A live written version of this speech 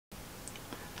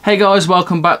Hey guys,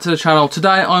 welcome back to the channel.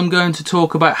 Today I'm going to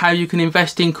talk about how you can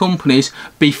invest in companies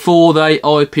before they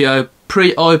IPO.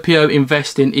 Pre-IPO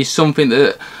investing is something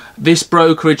that this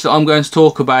brokerage that I'm going to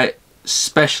talk about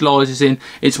specialises in.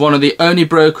 It's one of the only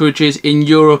brokerages in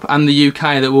Europe and the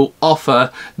UK that will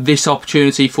offer this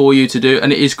opportunity for you to do,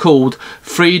 and it is called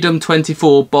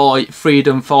FREEDOM24 by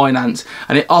Freedom Finance,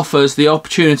 and it offers the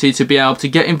opportunity to be able to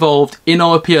get involved in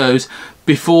IPOs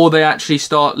before they actually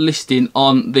start listing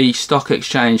on the stock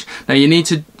exchange. Now you need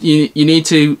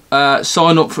to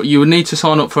sign up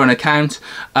for an account.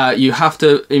 You have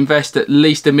to invest at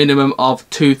least a minimum of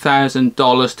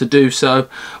 $2,000 to do so,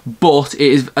 but it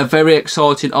is a very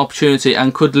exciting opportunity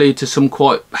and could lead to some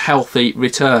quite healthy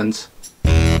returns.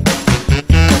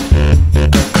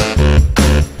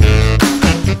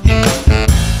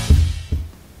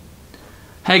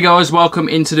 Hey guys, welcome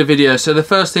into the video. So the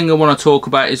first thing I want to talk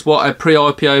about is what a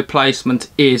pre-IPO placement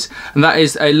is, and that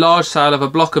is a large sale of a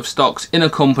block of stocks in a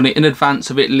company in advance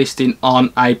of it listing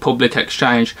on a public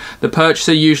exchange. The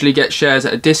purchaser usually gets shares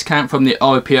at a discount from the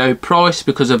IPO price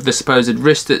because of the supposed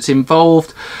risk that's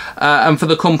involved, and for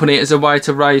the company it is a way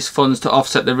to raise funds to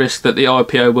offset the risk that the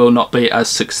IPO will not be as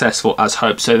successful as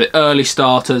hoped. So the early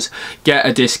starters get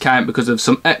a discount because of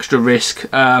some extra risk,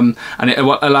 and it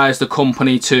allows the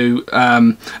company to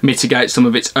mitigate some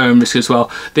of its own risk as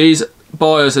well. These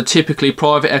buyers are typically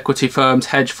private equity firms,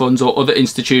 hedge funds or other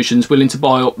institutions willing to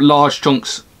buy up large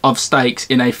chunks of stakes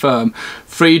in a firm.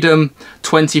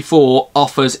 FREEDOM24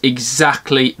 offers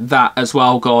exactly that as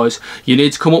well, guys. You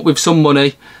need to come up with some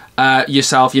money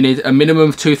yourself. You need a minimum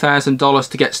of $2,000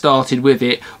 to get started with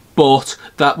it, but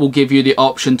that will give you the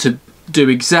option to do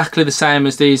exactly the same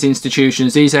as these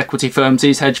institutions, these equity firms,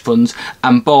 these hedge funds,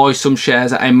 and buy some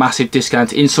shares at a massive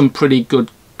discount in some pretty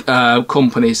good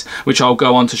companies, which I'll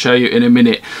go on to show you in a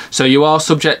minute. So you are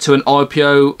subject to an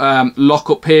IPO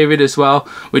lockup period as well,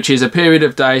 which is a period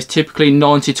of days, typically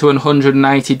 90 to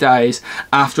 180 days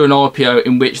after an IPO,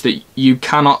 in which that you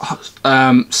cannot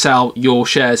sell your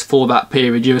shares for that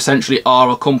period. You essentially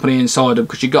are a company insider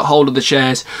because you got hold of the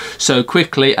shares so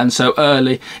quickly and so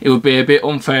early. It would be a bit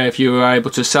unfair if you were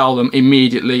able to sell them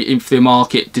immediately if the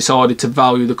market decided to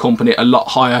value the company a lot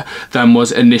higher than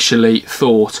was initially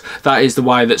thought. That is the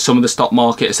way that some of the stock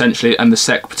market essentially, and the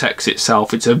SEC protects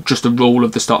itself. It's just a rule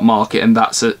of the stock market, and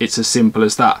it's as simple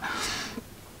as that.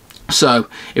 So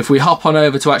if we hop on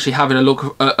over to actually having a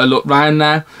look round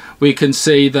now, we can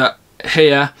see that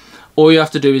here all you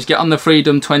have to do is get on the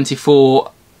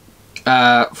FREEDOM24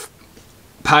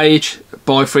 page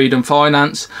by Freedom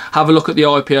Finance, have a look at the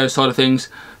IPO side of things,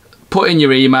 put in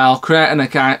your email, create an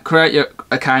account, create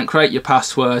your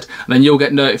password, and then you'll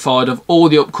get notified of all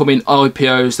the upcoming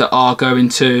IPOs that are going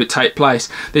to take place.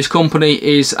 This company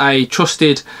is a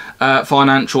trusted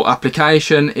financial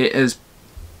application. It has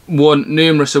won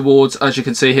numerous awards, as you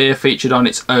can see here, featured on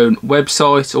its own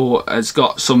website, or has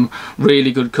got some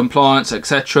really good compliance,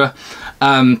 etc.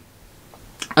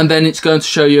 And then it's going to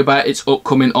show you about its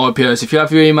upcoming IPOs. If you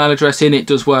have your email address in, it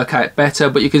does work out better,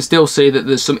 but you can still see that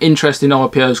there's some interesting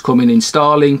IPOs coming in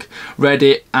Starlink,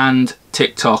 Reddit and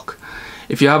TikTok.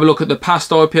 If you have a look at the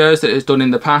past IPOs that it's done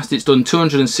in the past, it's done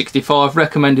 265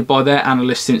 recommended by their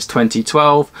analysts since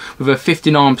 2012, with a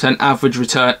 59% average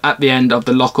return at the end of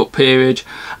the lockup period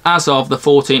as of the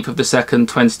 14th of the 2nd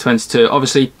 2022.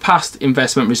 Obviously past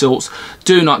investment results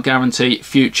do not guarantee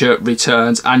future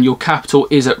returns, and your capital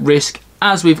is at risk,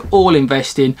 as with all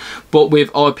investing, but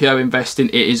with IPO investing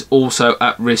it is also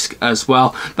at risk as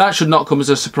well. That should not come as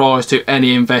a surprise to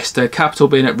any investor. Capital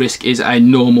being at risk is a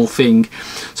normal thing.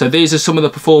 So these are some of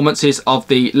the performances of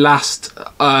the last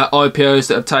IPOs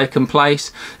that have taken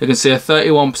place. You can see a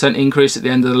 31% increase at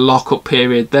the end of the lockup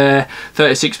period there,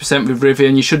 36% with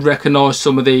Rivian. You should recognise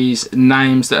some of these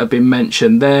names that have been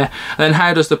mentioned there. And then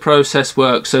how does the process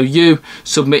work? So you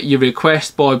submit your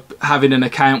request by having an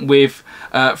account with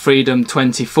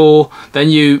FREEDOM24. Then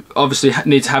you obviously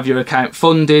need to have your account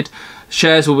funded.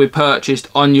 Shares will be purchased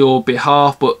on your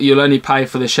behalf, but you'll only pay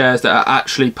for the shares that are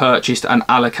actually purchased and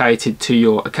allocated to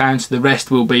your account. The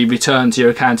rest will be returned to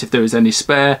your account if there is any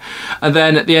spare. And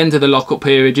then at the end of the lockup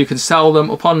period you can sell them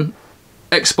upon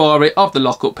expiry of the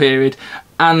lockup period,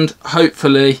 and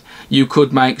hopefully you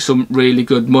could make some really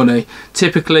good money.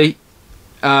 Typically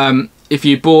if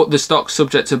you bought the stock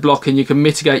subject to blocking, you can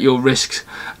mitigate your risks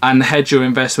and hedge your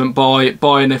investment by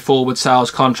buying a forward sales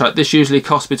contract. This usually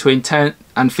costs between 10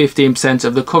 and 15%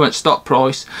 of the current stock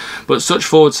price, but such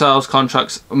forward sales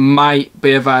contracts may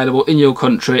be available in your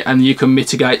country and you can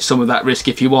mitigate some of that risk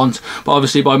if you want. But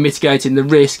obviously by mitigating the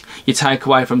risk, you take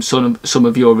away from some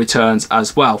of your returns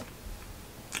as well.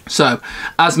 So,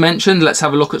 as mentioned, let's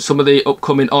have a look at some of the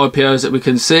upcoming IPOs that we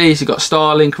can see. So you've got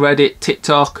Starlink, Reddit,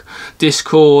 TikTok,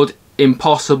 Discord,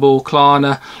 Impossible,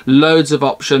 Klarna. Loads of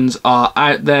options are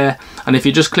out there, and if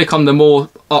you just click on the more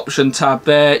option tab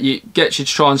there, it gets you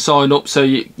to try and sign up so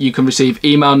you can receive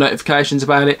email notifications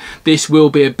about it. This will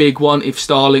be a big one if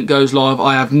Starlink goes live.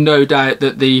 I have no doubt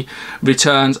that the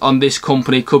returns on this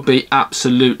company could be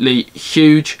absolutely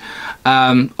huge.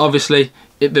 Obviously,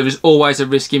 there is always a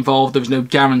risk involved. There is no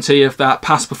guarantee of that.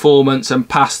 Past performance and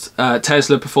past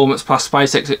Tesla performance, past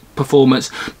SpaceX performance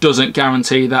doesn't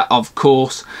guarantee that, of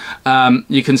course.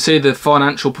 You can see the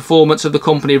financial performance of the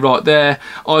company right there.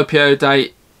 IPO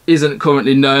date isn't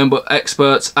currently known, but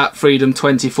experts at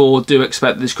Freedom24 do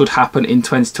expect this could happen in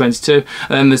 2022. And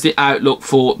then there's the outlook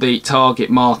for the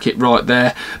target market right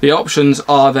there. The options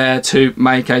are there to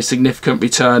make a significant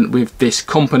return with this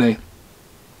company.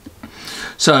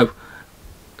 So,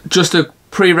 just a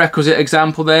prerequisite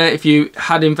example there, if you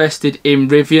had invested in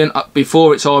Rivian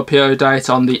before its IPO date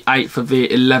on the 8th of the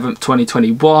 11th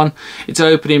 2021, its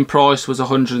opening price was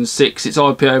 106, its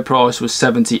IPO price was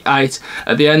 78.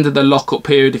 At the end of the lockup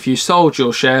period, if you sold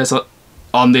your shares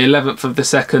on the 11th of the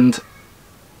 2nd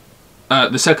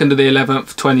the 2nd of the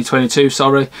 11th 2022,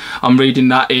 sorry, I'm reading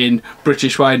that in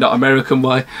British way, not American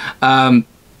way,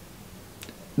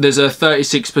 there's a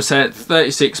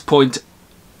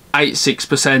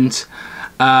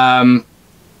 36.86%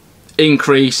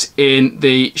 increase in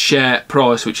the share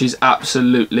price, which is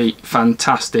absolutely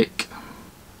fantastic.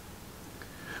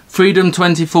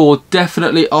 Freedom24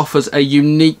 definitely offers a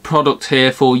unique product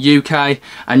here for UK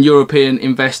and European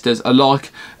investors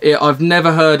alike. I've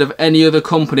never heard of any other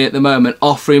company at the moment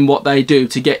offering what they do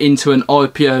to get into an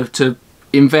IPO, to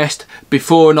invest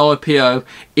before an IPO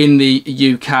in the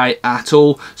UK at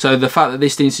all. So the fact that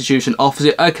this institution offers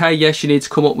it, okay, yes, you need to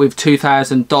come up with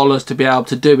 $2,000 to be able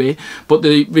to do it, but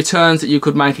the returns that you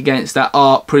could make against that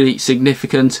are pretty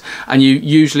significant. And you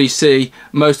usually see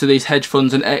most of these hedge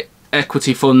funds and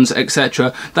equity funds,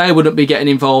 etc., they wouldn't be getting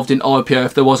involved in IPO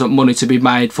if there wasn't money to be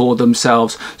made for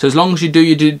themselves. So as long as you do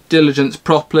your due diligence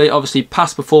properly, obviously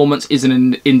past performance is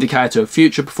an indicator of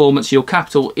future performance. Your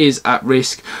capital is at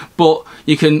risk, but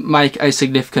you can make a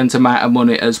significant amount of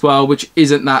money as well, which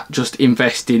isn't that just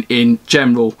investing in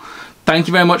general. Thank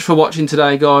you very much for watching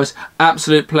today, guys.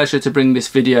 Absolute pleasure to bring this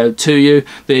video to you.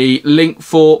 The link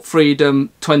for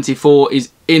Freedom24 is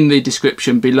in the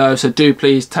description below, so do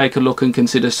please take a look and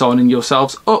consider signing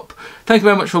yourselves up. Thank you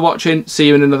very much for watching. See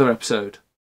you in another episode.